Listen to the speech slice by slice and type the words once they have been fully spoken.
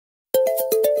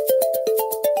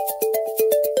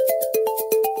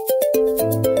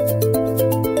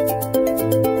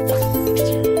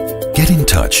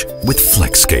with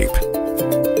FLEXSCAPE.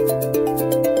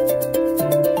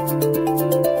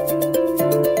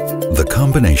 The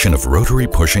combination of rotary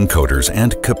push encoders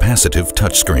and capacitive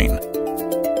touchscreen.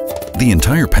 The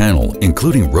entire panel,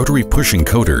 including rotary push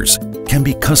encoders, can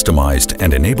be customized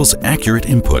and enables accurate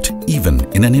input even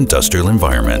in an industrial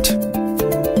environment.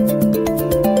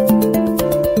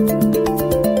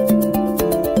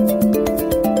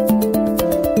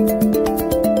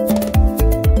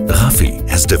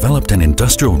 Has developed an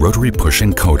industrial rotary push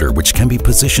encoder which can be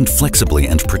positioned flexibly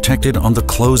and protected on the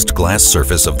closed glass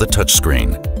surface of the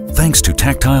touchscreen. Thanks to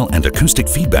tactile and acoustic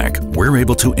feedback, we're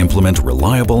able to implement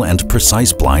reliable and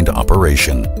precise blind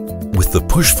operation. With the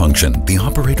push function, the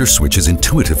operator switches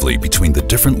intuitively between the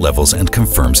different levels and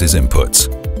confirms his inputs.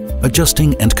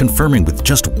 Adjusting and confirming with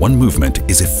just one movement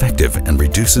is effective and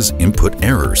reduces input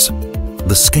errors.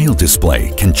 The scale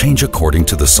display can change according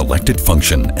to the selected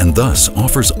function and thus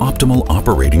offers optimal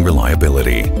operating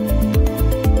reliability.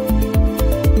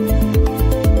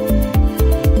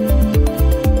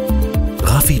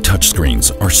 RAFI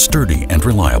touchscreens are sturdy and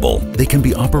reliable. They can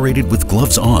be operated with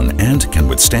gloves on and can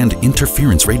withstand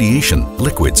interference radiation,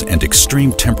 liquids, and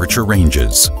extreme temperature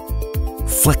ranges.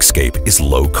 FLEXSCAPE is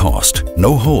low cost.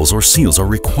 No holes or seals are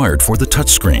required for the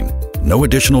touchscreen. No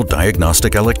additional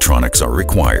diagnostic electronics are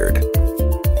required.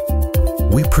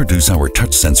 We produce our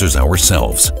touch sensors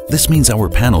ourselves. This means our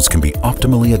panels can be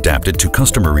optimally adapted to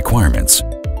customer requirements.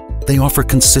 They offer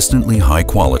consistently high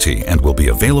quality and will be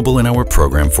available in our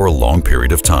program for a long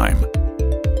period of time.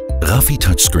 RAFI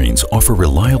touchscreens offer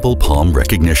reliable palm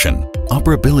recognition.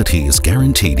 Operability is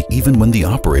guaranteed even when the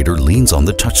operator leans on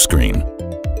the touchscreen.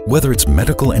 Whether it's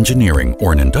medical engineering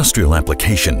or an industrial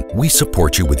application, we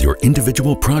support you with your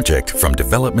individual project from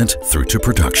development through to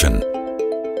production.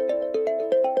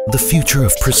 The future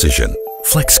of precision.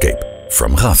 FLEXSCAPE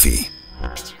from RAFI.